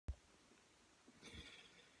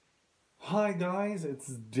Hi guys, it's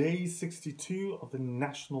day 62 of the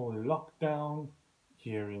national lockdown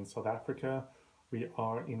here in South Africa. We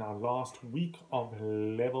are in our last week of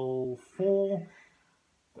level 4.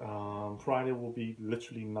 Friday will be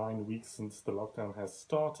literally 9 weeks since the lockdown has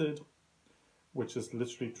started, which is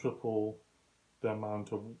literally triple the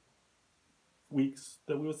amount of weeks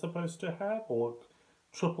that we were supposed to have, or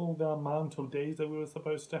triple the amount of days that we were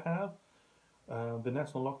supposed to have. The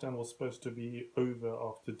national lockdown was supposed to be over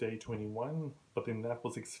after day 21, but then that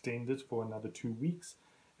was extended for another 2 weeks.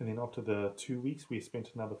 And then after the 2 weeks, we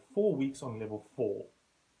spent another 4 weeks on level 4.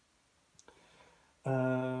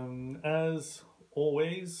 As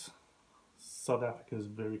always, South Africa is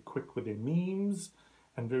very quick with their memes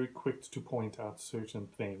and very quick to point out certain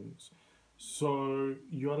things. So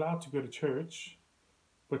you're allowed to go to church,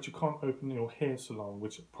 but you can't open your hair salon,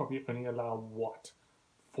 which probably only allow what?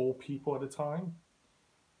 4 people at a time?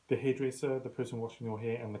 The hairdresser, the person washing your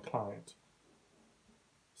hair, and the client.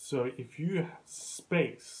 So if you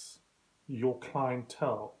space your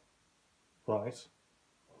clientele, right,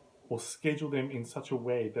 or schedule them in such a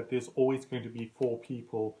way that there's always going to be 4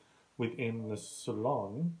 people within the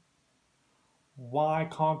salon, why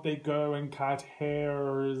can't they go and cut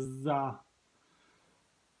hairs?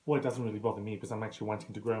 Well, it doesn't really bother me because I'm actually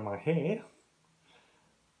wanting to grow my hair.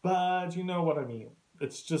 But you know what I mean.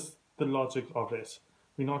 It's just the logic of it.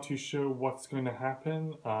 We're not too sure what's going to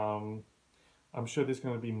happen. I'm sure there's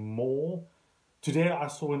going to be more. Today I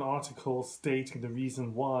saw an article stating the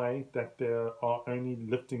reason why that they are only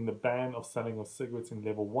lifting the ban of selling of cigarettes in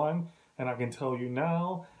level 1. And I can tell you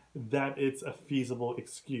now that it's a feasible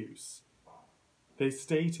excuse. They're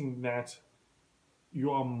stating that you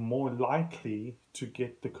are more likely to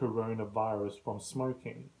get the coronavirus from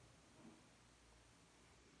smoking.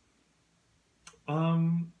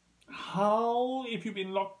 How if you've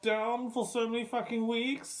been locked down for so many fucking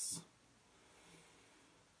weeks?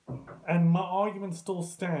 And my argument still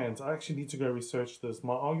stands. I actually need to go research this.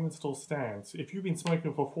 My argument still stands. If you've been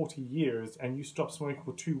smoking for 40 years and you stop smoking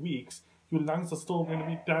for 2 weeks, your lungs are still going to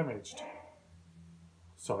be damaged.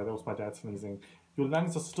 Sorry, that was my dad sneezing. Your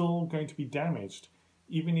lungs are still going to be damaged.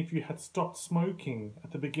 Even if you had stopped smoking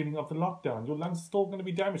at the beginning of the lockdown, your lungs are still going to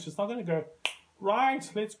be damaged. It's not going to go, right,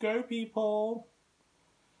 let's go, people.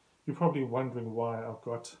 You're probably wondering why I've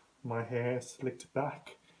got my hair slicked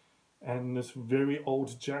back and this very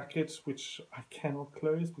old jacket, which I cannot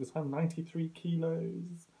close because I'm 93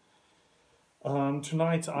 kilos.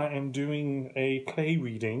 Tonight I am doing a play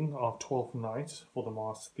reading of Twelfth Night for the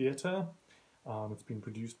Mars Theatre. It's been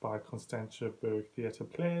produced by Constantia Berg Theatre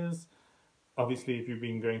Players. Obviously, if you've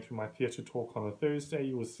been going through my theatre talk on a Thursday,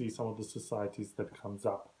 you will see some of the societies that comes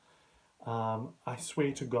up. I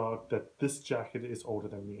swear to God that this jacket is older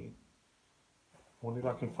than me. I wonder if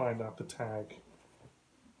I can find out the tag.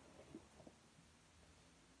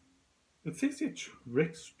 It says here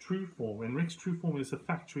Rex Trueform, and Rex Trueform is a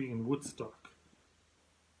factory in Woodstock.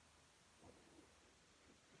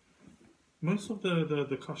 Most of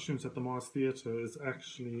the costumes at the Mars Theatre is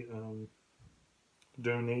actually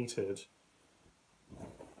donated.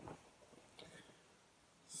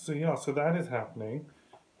 So yeah, so that is happening.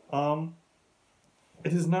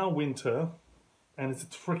 It is now winter, and it's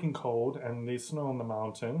freaking cold, and there's snow on the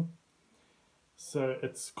mountain. So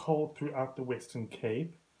it's cold throughout the Western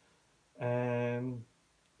Cape. And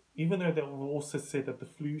even though they also said that the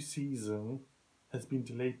flu season has been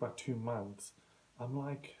delayed by 2 months, I'm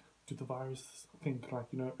like, do the virus think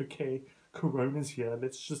like, you know, okay, Corona's here,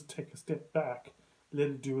 let's just take a step back, let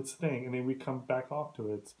it do its thing, and then we come back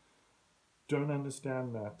afterwards. Don't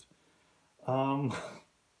understand that.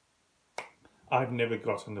 I've never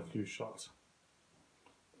gotten the flu shot.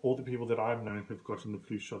 All the people that I've known who've gotten the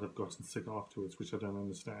flu shot have gotten sick afterwards, which I don't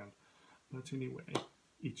understand. But anyway,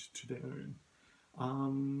 each to their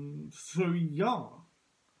own. So yeah,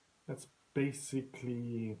 that's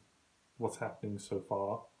basically what's happening so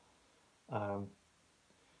far. I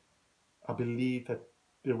believe that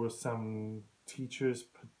there were some teachers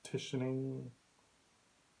petitioning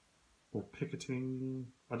or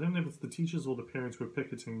picketing. I don't know if it's the teachers or the parents who were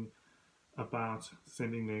picketing about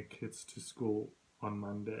sending their kids to school on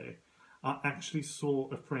Monday. I actually saw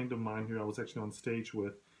a friend of mine who I was actually on stage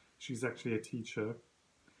with. She's actually a teacher,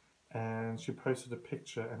 and she posted a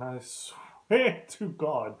picture, and I swear to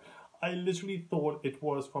God, I literally thought it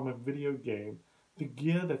was from a video game. The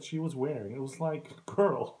gear that she was wearing, it was like,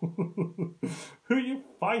 girl, who are you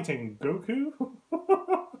fighting, Goku?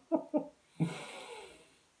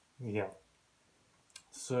 Yeah.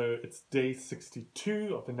 So it's day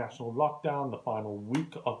 62 of the national lockdown, the final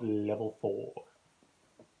week of level 4.